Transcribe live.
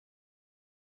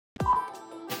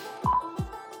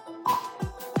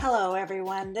Hello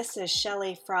everyone, this is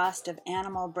Shelley Frost of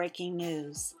Animal Breaking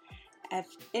News. If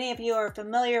any of you are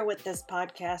familiar with this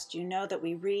podcast, you know that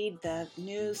we read the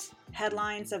news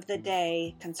headlines of the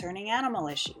day concerning animal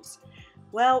issues.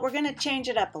 Well, we're going to change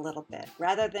it up a little bit.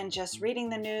 Rather than just reading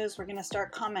the news, we're going to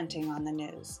start commenting on the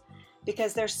news.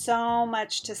 Because there's so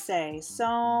much to say,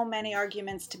 so many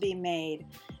arguments to be made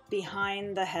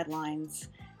behind the headlines.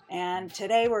 And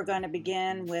today we're going to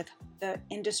begin with the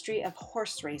industry of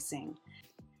horse racing.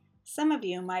 Some of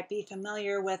you might be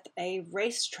familiar with a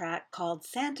racetrack called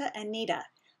Santa Anita,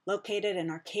 located in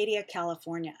Arcadia,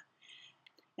 California.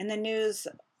 In the news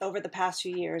over the past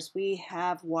few years, we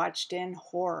have watched in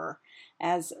horror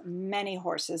as many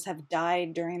horses have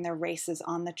died during their races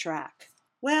on the track.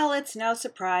 Well, it's no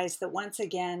surprise that once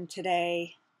again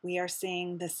today we are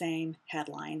seeing the same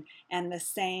headline and the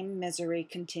same misery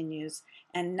continues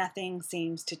and nothing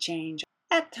seems to change.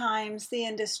 At times, the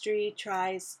industry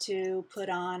tries to put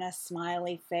on a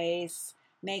smiley face,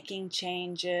 making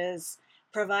changes,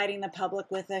 providing the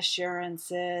public with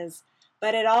assurances,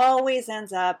 but it always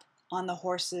ends up on the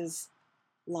horses'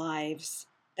 lives.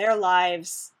 Their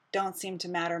lives don't seem to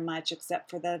matter much except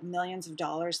for the millions of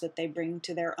dollars that they bring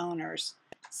to their owners.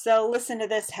 So listen to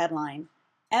this headline.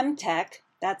 Emtek,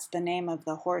 that's the name of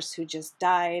the horse who just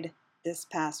died this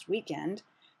past weekend,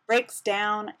 breaks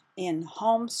down in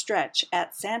home stretch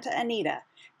at Santa Anita,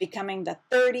 becoming the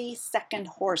 32nd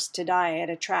horse to die at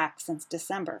a track since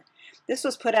December. This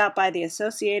was put out by the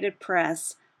Associated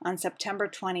Press on September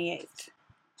 28th.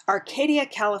 Arcadia,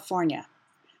 California.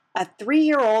 A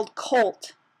 3-year-old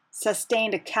colt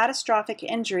sustained a catastrophic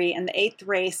injury in the 8th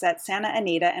race at Santa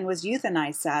Anita and was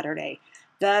euthanized Saturday,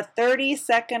 the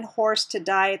 32nd horse to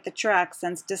die at the track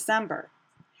since December.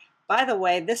 By the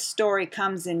way, this story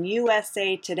comes in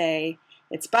USA Today.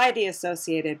 It's by the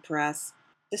Associated Press.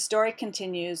 The story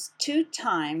continues.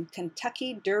 Two-time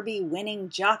Kentucky Derby winning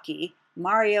jockey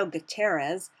Mario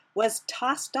Gutierrez was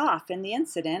tossed off in the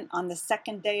incident on the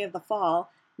second day of the fall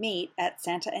meet at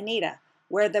Santa Anita,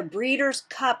 where the Breeders'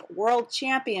 Cup World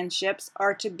Championships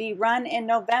are to be run in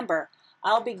November.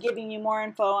 I'll be giving you more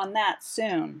info on that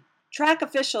soon. Track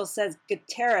officials says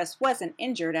Gutierrez wasn't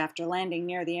injured after landing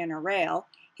near the inner rail.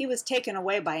 He was taken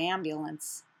away by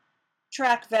ambulance.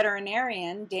 Track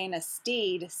veterinarian Dana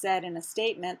Steed said in a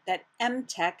statement that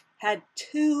Emtek had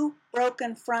 2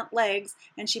 broken front legs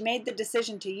and she made the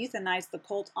decision to euthanize the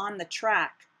colt on the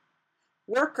track.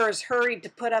 Workers hurried to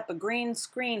put up a green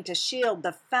screen to shield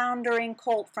the foundering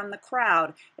colt from the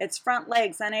crowd, its front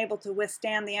legs unable to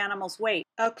withstand the animal's weight.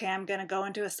 Okay, I'm going to go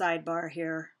into a sidebar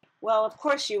here. Well, of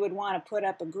course you would want to put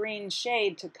up a green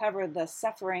shade to cover the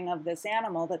suffering of this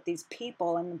animal that these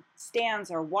people in the stands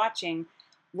are watching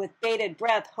with bated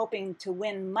breath, hoping to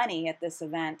win money at this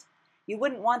event. You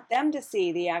wouldn't want them to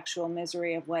see the actual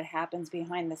misery of what happens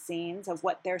behind the scenes, of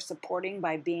what they're supporting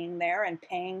by being there and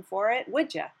paying for it,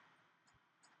 would you?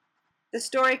 The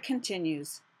story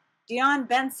continues. Dion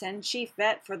Benson, chief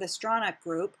vet for the Stronach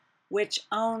Group, which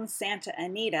owns Santa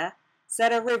Anita,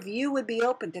 said a review would be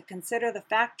open to consider the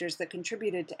factors that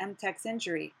contributed to Emtek's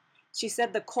injury. She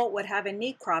said the colt would have a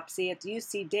necropsy at the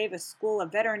UC Davis School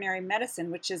of Veterinary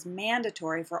Medicine, which is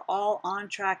mandatory for all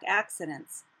on-track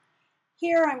accidents.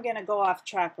 Here I'm going to go off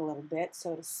track a little bit,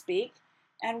 so to speak,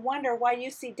 and wonder why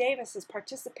UC Davis is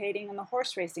participating in the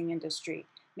horse racing industry.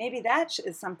 Maybe that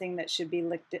is something that should be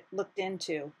looked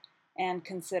into and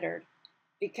considered.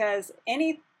 Because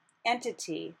any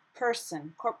entity,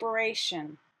 person,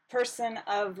 corporation, person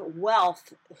of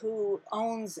wealth who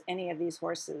owns any of these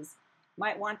horses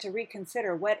might want to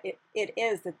reconsider what it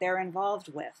is that they're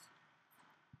involved with.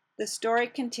 The story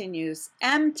continues.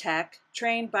 Emtek,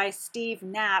 trained by Steve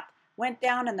Knapp, went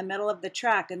down in the middle of the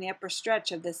track in the upper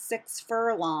stretch of the 6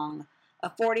 furlong, a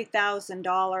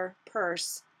 $40,000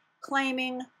 purse,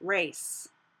 claiming race.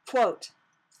 Quote,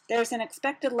 "There's an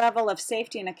expected level of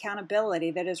safety and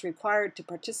accountability that is required to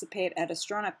participate at a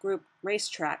Stronach Group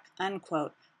racetrack,"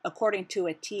 unquote, according to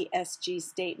a TSG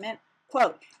statement.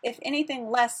 Quote, "If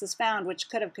anything less is found which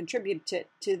could have contributed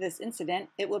to this incident,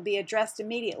 it will be addressed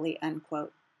immediately,"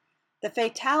 unquote. The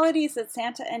fatalities at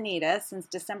Santa Anita since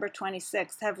December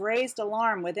 26th have raised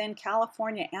alarm within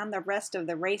California and the rest of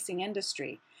the racing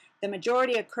industry. The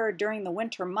majority occurred during the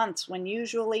winter months when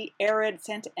usually arid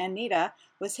Santa Anita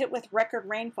was hit with record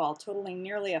rainfall totaling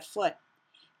nearly a foot.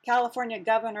 California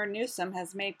Governor Newsom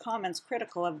has made comments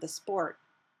critical of the sport,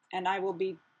 and I will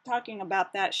be talking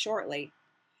about that shortly.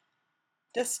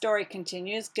 This story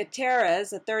continues.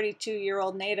 Gutierrez, a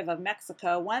 32-year-old native of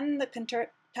Mexico, won the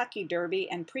Kentucky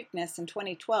Derby and Preakness in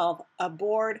 2012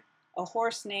 aboard a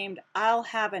horse named I'll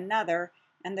Have Another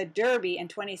and the Derby in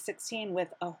 2016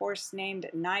 with a horse named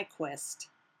Nyquist.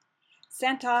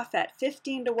 Sent off at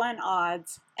 15-1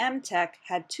 odds, M-Tech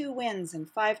had 2 wins and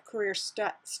 5 career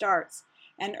starts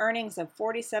and earnings of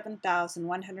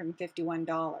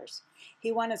 $47,151. He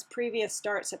won his previous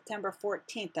start September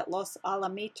 14th at Los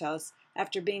Alamitos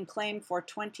after being claimed for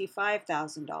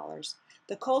 $25,000.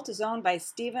 The colt is owned by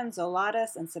Steven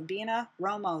Zolatis and Sabina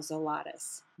Romo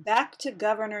Zolatis. Back to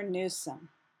Governor Newsom.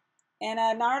 In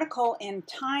an article in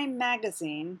Time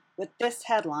magazine with this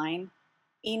headline,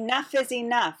 "Enough is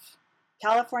enough.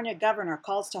 California governor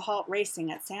calls to halt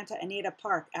racing at Santa Anita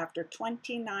Park after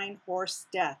 29 horse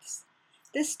deaths."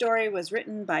 This story was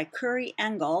written by Curry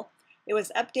Engel. It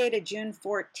was updated June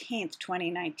 14th,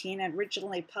 2019, and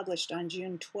originally published on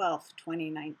June 12th,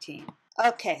 2019.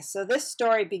 Okay, so this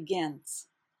story begins.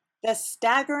 The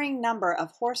staggering number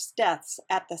of horse deaths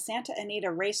at the Santa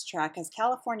Anita racetrack has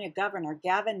California Governor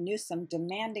Gavin Newsom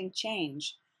demanding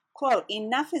change. Quote,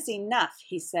 "Enough is enough,"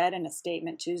 he said in a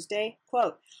statement Tuesday.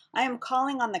 Quote, "I am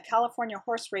calling on the California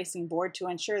Horse Racing Board to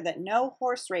ensure that no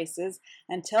horse races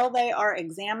until they are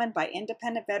examined by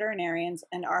independent veterinarians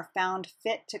and are found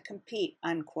fit to compete,"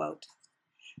 unquote.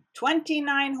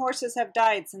 29 horses have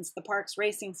died since the park's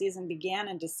racing season began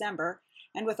in December,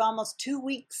 and with almost 2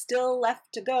 weeks still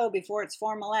left to go before its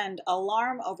formal end,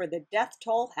 alarm over the death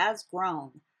toll has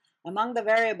grown. Among the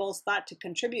variables thought to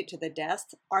contribute to the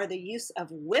deaths are the use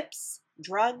of whips,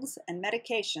 drugs, and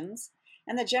medications,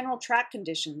 and the general track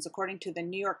conditions, according to the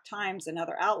New York Times and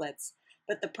other outlets.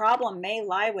 But the problem may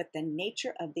lie with the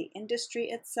nature of the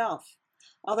industry itself,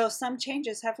 although some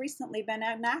changes have recently been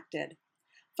enacted.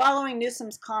 Following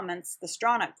Newsom's comments, the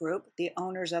Stronach Group, the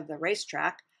owners of the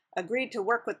racetrack, agreed to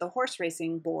work with the Horse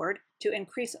Racing Board to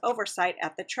increase oversight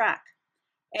at the track.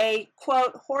 A,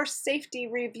 quote, "horse safety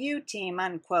review team,"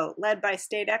 unquote, led by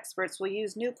state experts will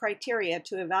use new criteria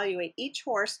to evaluate each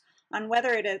horse on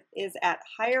whether it is at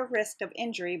higher risk of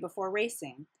injury before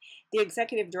racing. The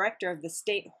executive director of the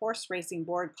State Horse Racing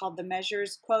Board called the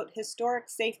measures, quote, "historic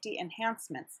safety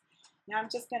enhancements." Now I'm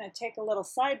just going to take a little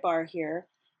sidebar here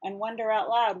and wonder out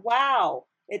loud, wow,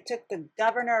 it took the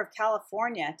governor of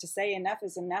California to say enough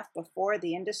is enough before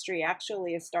the industry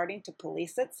actually is starting to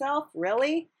police itself?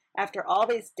 Really? After all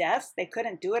these deaths, they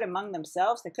couldn't do it among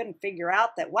themselves? They couldn't figure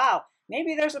out that, wow,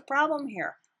 maybe there's a problem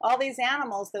here. All these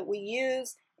animals that we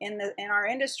use in our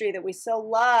industry that we so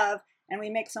love and we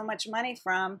make so much money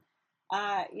from,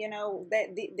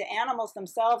 the animals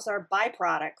themselves are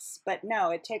byproducts. But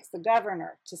no, it takes the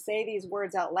governor to say these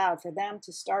words out loud for them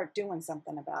to start doing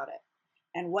something about it.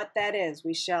 And what that is,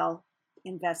 we shall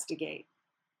investigate.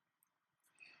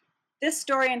 This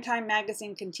story in Time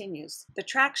magazine continues. The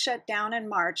track shut down in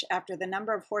March after the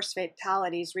number of horse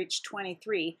fatalities reached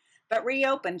 23, but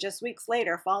reopened just weeks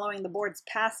later following the board's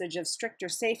passage of stricter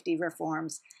safety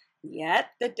reforms.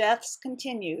 Yet the deaths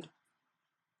continued.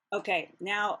 Okay,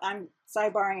 now I'm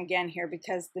sidebarring again here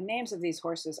because the names of these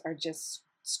horses are just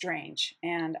strange,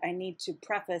 and I need to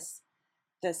preface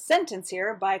the sentence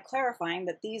here by clarifying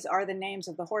that these are the names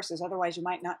of the horses, otherwise you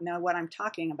might not know what I'm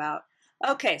talking about.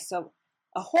 Okay, so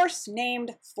a horse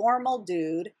named Formal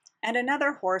Dude and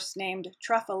another horse named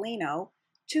Truffalino,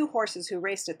 2 horses who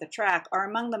raced at the track, are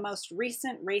among the most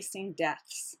recent racing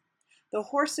deaths. The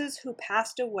horses who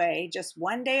passed away just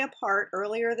 1 day apart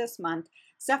earlier this month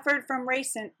suffered from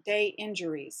recent day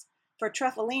injuries. For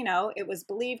Truffalino, it was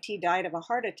believed he died of a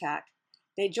heart attack.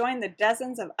 They joined the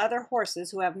dozens of other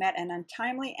horses who have met an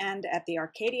untimely end at the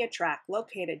Arcadia track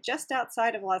located just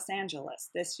outside of Los Angeles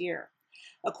this year.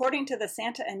 According to the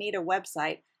Santa Anita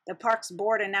website, the park's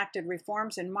board enacted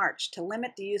reforms in March to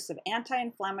limit the use of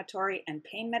anti-inflammatory and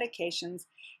pain medications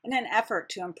in an effort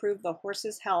to improve the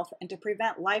horse's health and to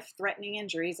prevent life-threatening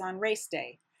injuries on race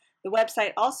day. The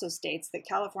website also states that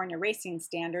California racing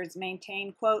standards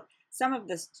maintain, quote, "some of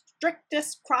the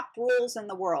strictest crop rules in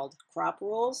the world." Crop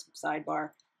rules?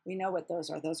 Sidebar. We know what those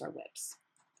are. Those are whips.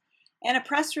 In a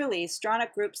press release,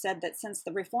 Stronach Group said that since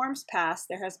the reforms passed,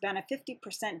 there has been a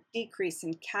 50% decrease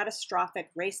in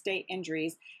catastrophic race day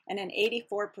injuries and an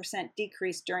 84%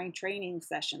 decrease during training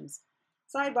sessions.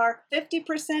 Sidebar,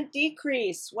 50%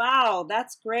 decrease. Wow,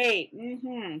 that's great.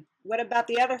 What about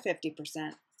the other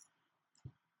 50%?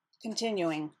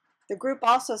 Continuing. The group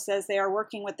also says they are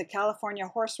working with the California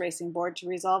Horse Racing Board to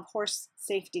resolve horse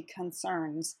safety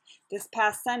concerns. This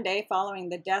past Sunday, following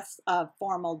the deaths of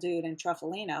Formal Dude and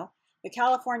Truffalino, the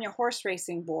California Horse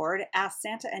Racing Board asked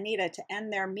Santa Anita to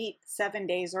end their meet 7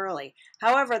 days early.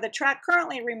 However, the track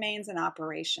currently remains in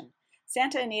operation.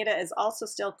 Santa Anita is also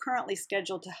still currently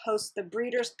scheduled to host the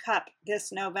Breeders' Cup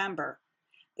this November.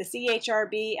 The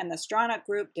CHRB and the Stronach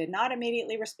Group did not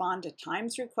immediately respond to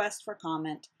Time's request for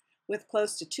comment. With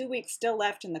close to 2 weeks still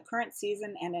left in the current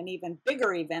season and an even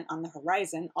bigger event on the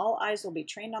horizon, all eyes will be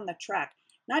trained on the track,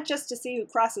 not just to see who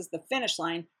crosses the finish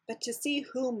line, but to see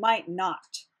who might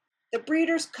not. The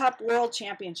Breeders' Cup World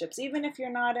Championships, even if you're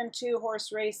not into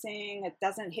horse racing, it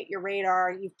doesn't hit your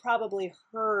radar, you've probably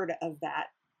heard of that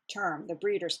term, the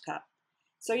Breeders' Cup.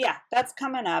 So yeah, that's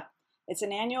coming up. It's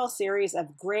an annual series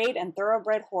of grade and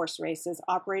thoroughbred horse races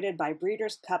operated by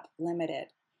Breeders' Cup Limited.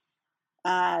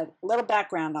 Little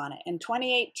background on it. In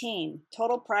 2018,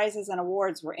 total prizes and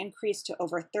awards were increased to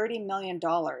over $30 million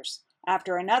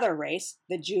after another race,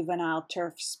 the Juvenile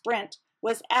Turf Sprint,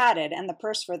 was added and the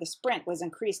purse for the sprint was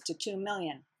increased to $2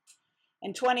 million.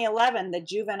 In 2011, the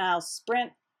Juvenile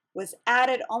Sprint was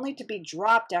added only to be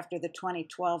dropped after the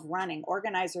 2012 running.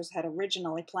 Organizers had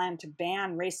originally planned to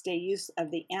ban race day use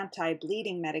of the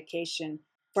anti-bleeding medication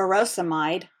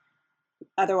furosemide,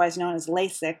 otherwise known as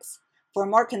Lasix, for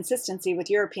more consistency with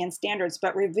European standards,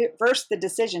 but reversed the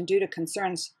decision due to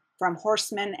concerns from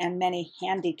horsemen and many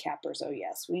handicappers. Oh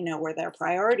yes, we know where their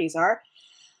priorities are.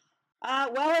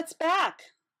 Well, it's back.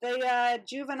 The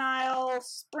Juvenile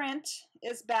Sprint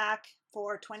is back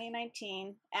for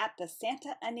 2019 at the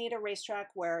Santa Anita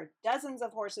racetrack, where dozens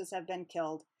of horses have been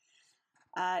killed.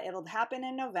 It'll happen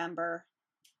in November.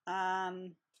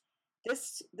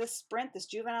 This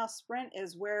Juvenile Sprint,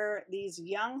 is where these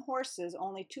young horses,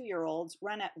 only 2-year-olds,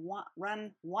 run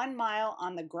 1 mile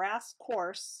on the grass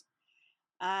course.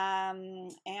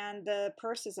 And the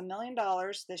purse is $1 million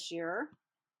this year.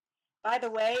 By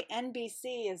the way,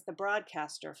 NBC is the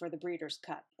broadcaster for the Breeders'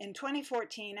 Cup. In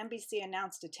 2014, NBC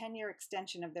announced a 10-year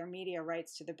extension of their media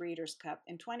rights to the Breeders' Cup.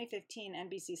 In 2015,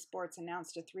 NBC Sports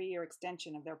announced a 3-year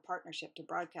extension of their partnership to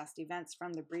broadcast events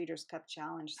from the Breeders' Cup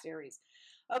Challenge Series.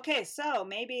 Okay, so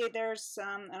maybe there's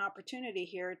an opportunity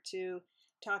here to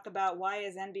talk about why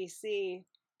is NBC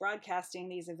broadcasting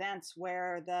these events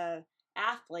where the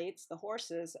athletes, the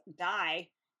horses, die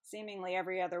seemingly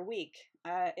every other week.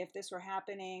 If this were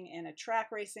happening in a track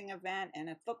racing event, in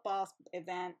a football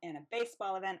event, in a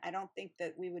baseball event, I don't think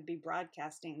that we would be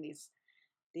broadcasting these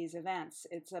events.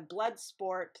 It's a blood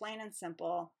sport, plain and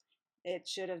simple. It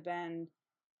should have been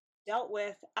dealt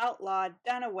with, outlawed,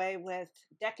 done away with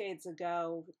decades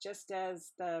ago, just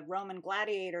as the Roman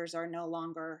gladiators are no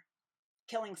longer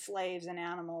killing slaves and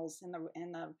animals in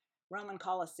the Roman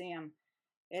Colosseum.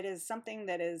 It is something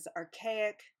that is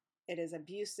archaic, it is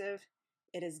abusive,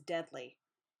 it is deadly.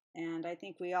 And I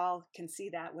think we all can see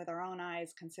that with our own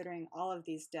eyes, considering all of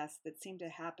these deaths that seem to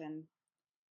happen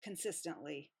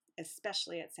consistently,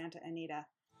 especially at Santa Anita.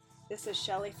 This is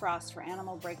Shelley Frost for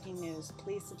Animal Breaking News.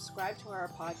 Please subscribe to our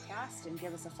podcast and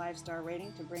give us a 5-star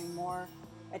rating to bring more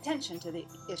attention to the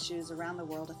issues around the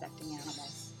world affecting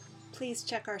animals. Please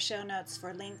check our show notes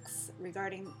for links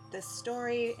regarding this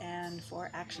story and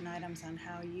for action items on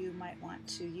how you might want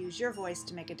to use your voice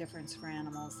to make a difference for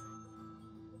animals.